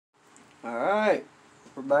Alright,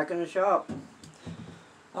 we're back in the shop.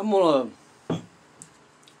 I'm gonna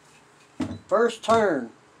first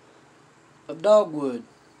turn of dogwood.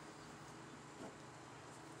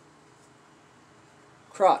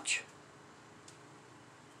 Crotch.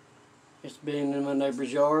 It's been in my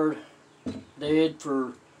neighbor's yard, dead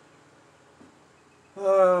for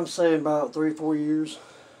I'm saying about 3-4 years,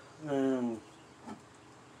 and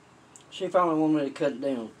she finally wanted me to cut it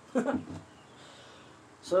down.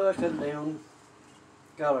 So I cut it down,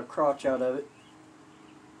 got a crotch out of it,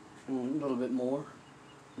 and a little bit more.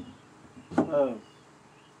 I'm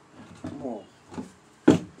gonna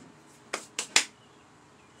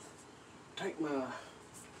take my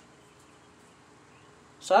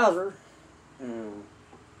sizer and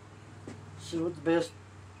see what the best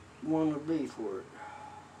one would be for it.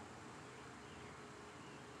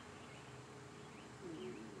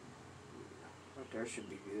 Right there should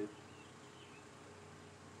be good.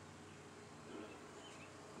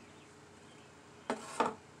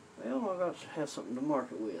 Well, I got to have something to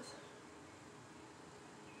mark it with.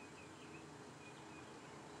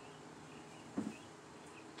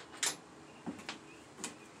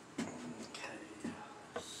 Okay,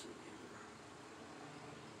 let's see.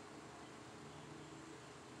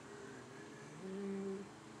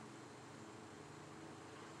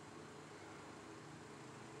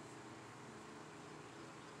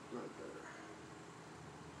 Right there.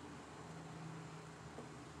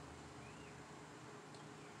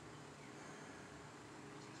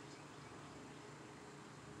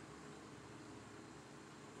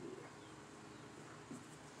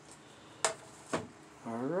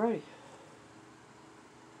 Alright.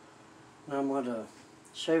 Now I'm going to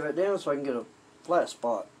shave it down so I can get a flat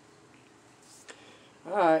spot.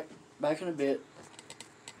 Alright, back in a bit.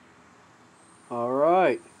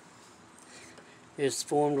 Alright. It's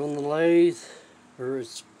formed on the lathe, or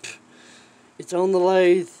it's on the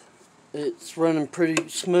lathe. It's running pretty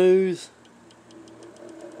smooth.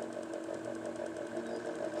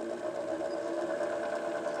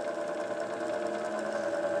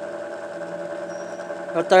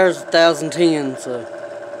 Right there's 1,010, so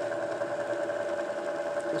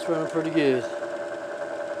it's running pretty good.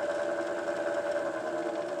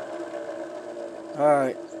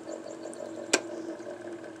 Alright.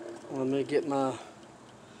 Let me get my...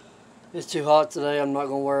 It's too hot today. I'm not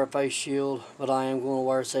going to wear a face shield, but I am going to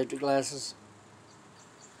wear safety glasses.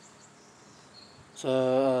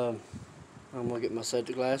 So, I'm going to get my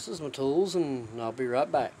safety glasses, my tools, and I'll be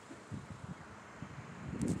right back.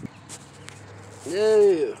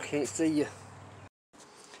 No, can't see you.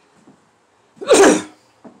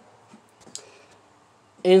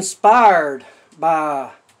 Inspired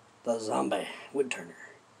by the zombie woodturner.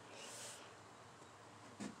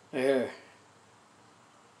 There.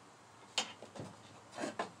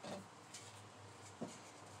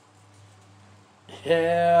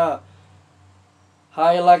 Yeah.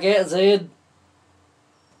 How you like it, Zed?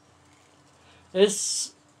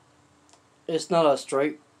 It's not a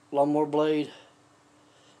straight lawnmower blade.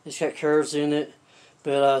 It's got curves in it,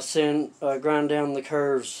 but I grind down the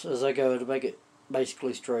curves as I go to make it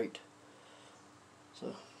basically straight.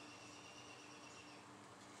 So,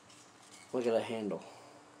 look at that handle.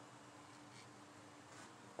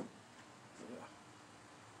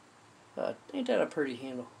 Yeah. Ain't that a pretty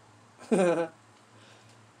handle? Yeah.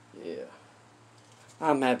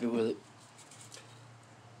 I'm happy with it.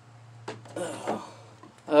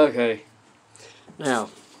 Okay. Now,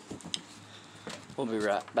 we'll be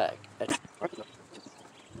right back.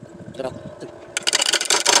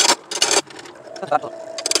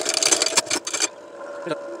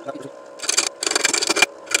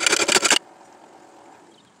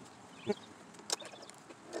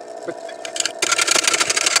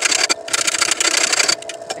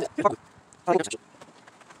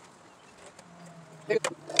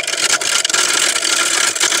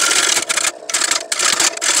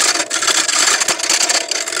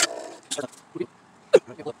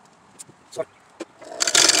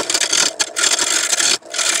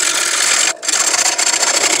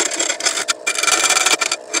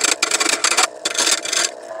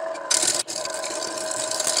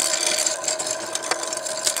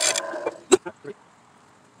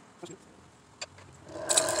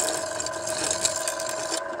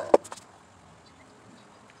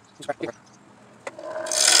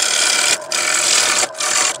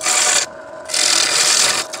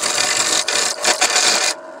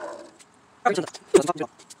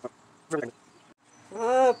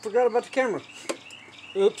 I forgot about the camera.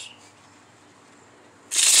 Oops.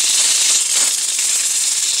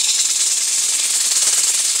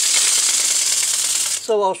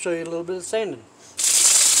 So I'll show you a little bit of sanding.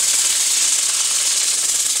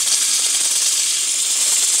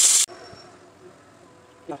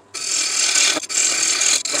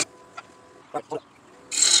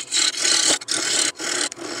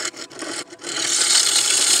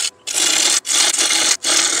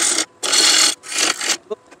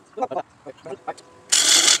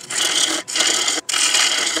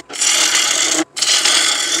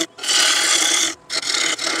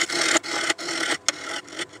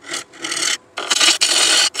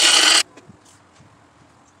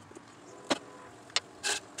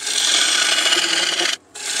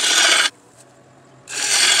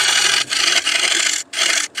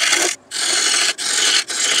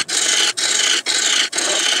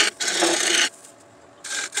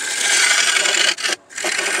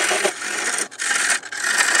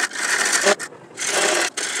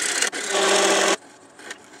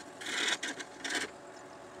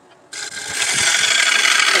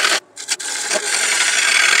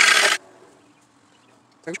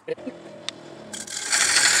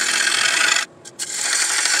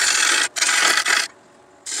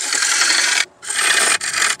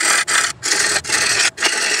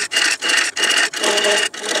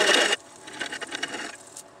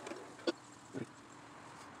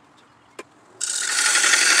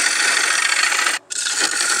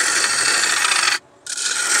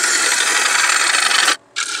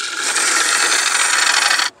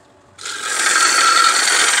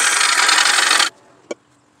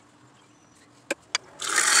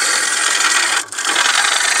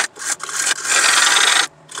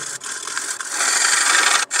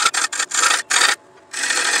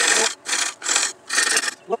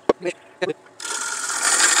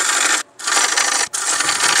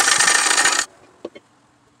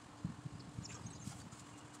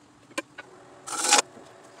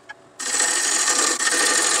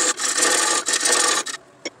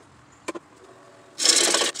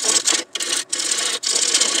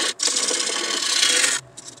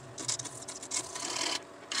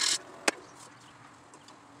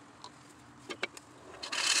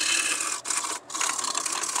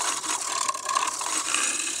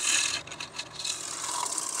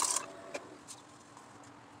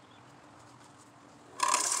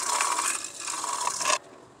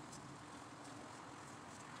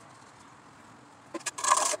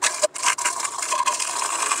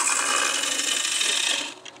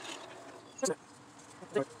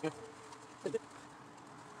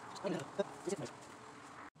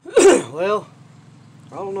 Well,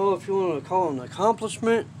 I don't know if you want to call it an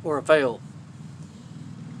accomplishment or a fail.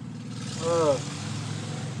 Uh,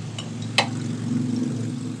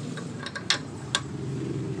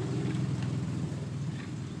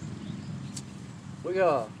 we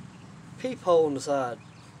got a peephole on the side.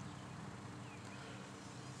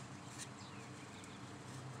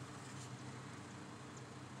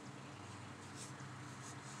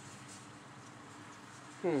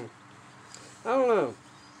 I don't know.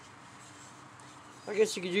 I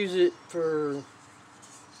guess you could use it for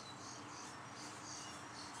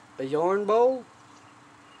a yarn bowl,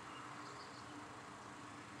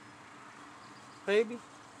 maybe.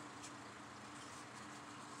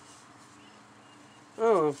 I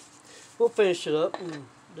don't know. We'll finish it up and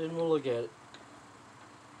then we'll look at it.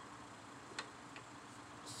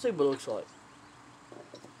 See what it looks like.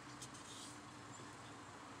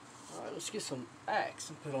 Alright, let's get some axe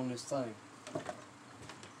and put on this thing.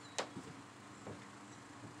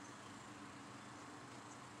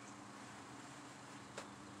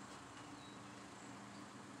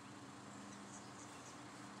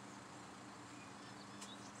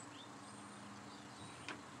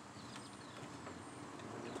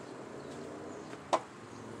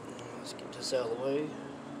 Let's get this out of the way.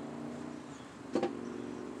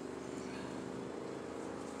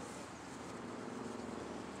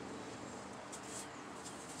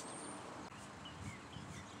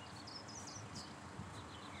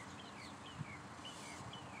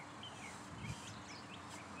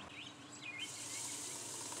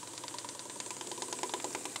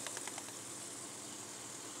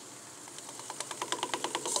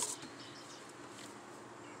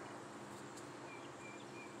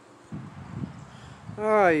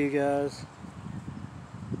 Alright, you guys.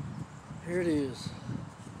 Here it is.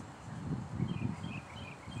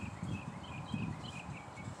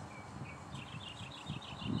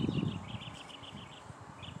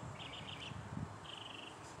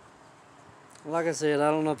 Like I said, I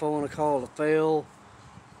don't know if I want to call it a fail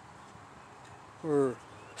or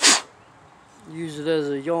use it as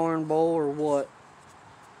a yarn bowl or what.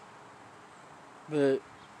 But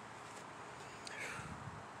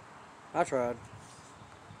I tried.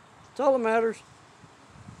 That's all that matters.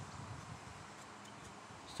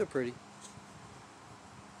 Still pretty.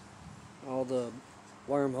 All the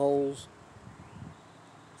wormholes.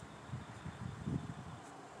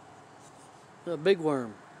 a big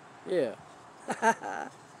worm. Yeah.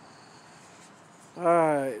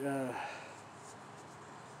 Alright,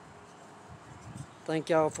 thank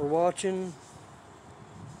y'all for watching.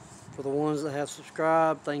 For the ones that have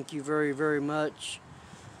subscribed, thank you very, very much.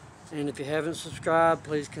 And if you haven't subscribed,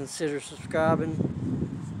 please consider subscribing.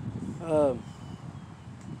 I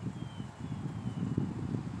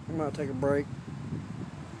might take a break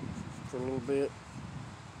for a little bit.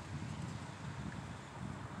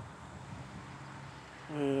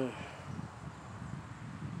 I don't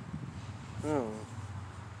know.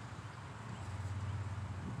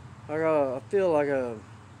 I feel like I'm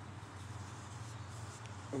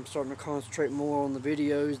starting to concentrate more on the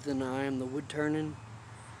videos than I am the wood turning.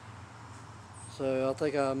 So I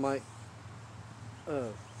think I might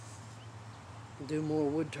do more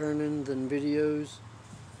wood turning than videos.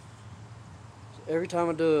 Every time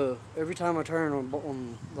I turn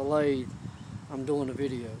on the lathe, I'm doing a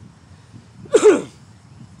video.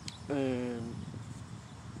 And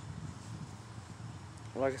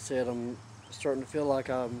like I said, I'm starting to feel like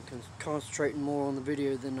I'm concentrating more on the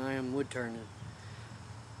video than I am wood turning.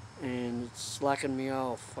 And it's slacking me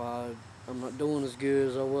off. I'm not doing as good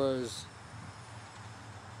as I was.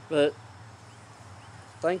 But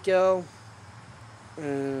thank y'all.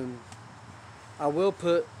 And I will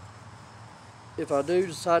put, if I do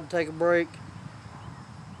decide to take a break,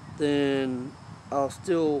 then I'll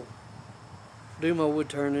still do my wood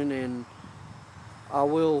turning, and I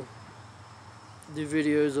will do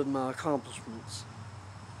videos of my accomplishments.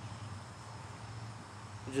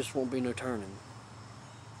 It just won't be no turning.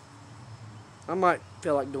 I might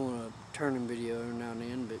feel like doing a turning video every now and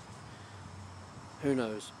then, but who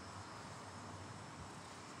knows.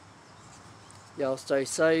 Y'all stay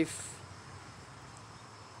safe,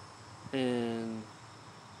 and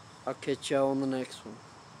I'll catch y'all on the next one.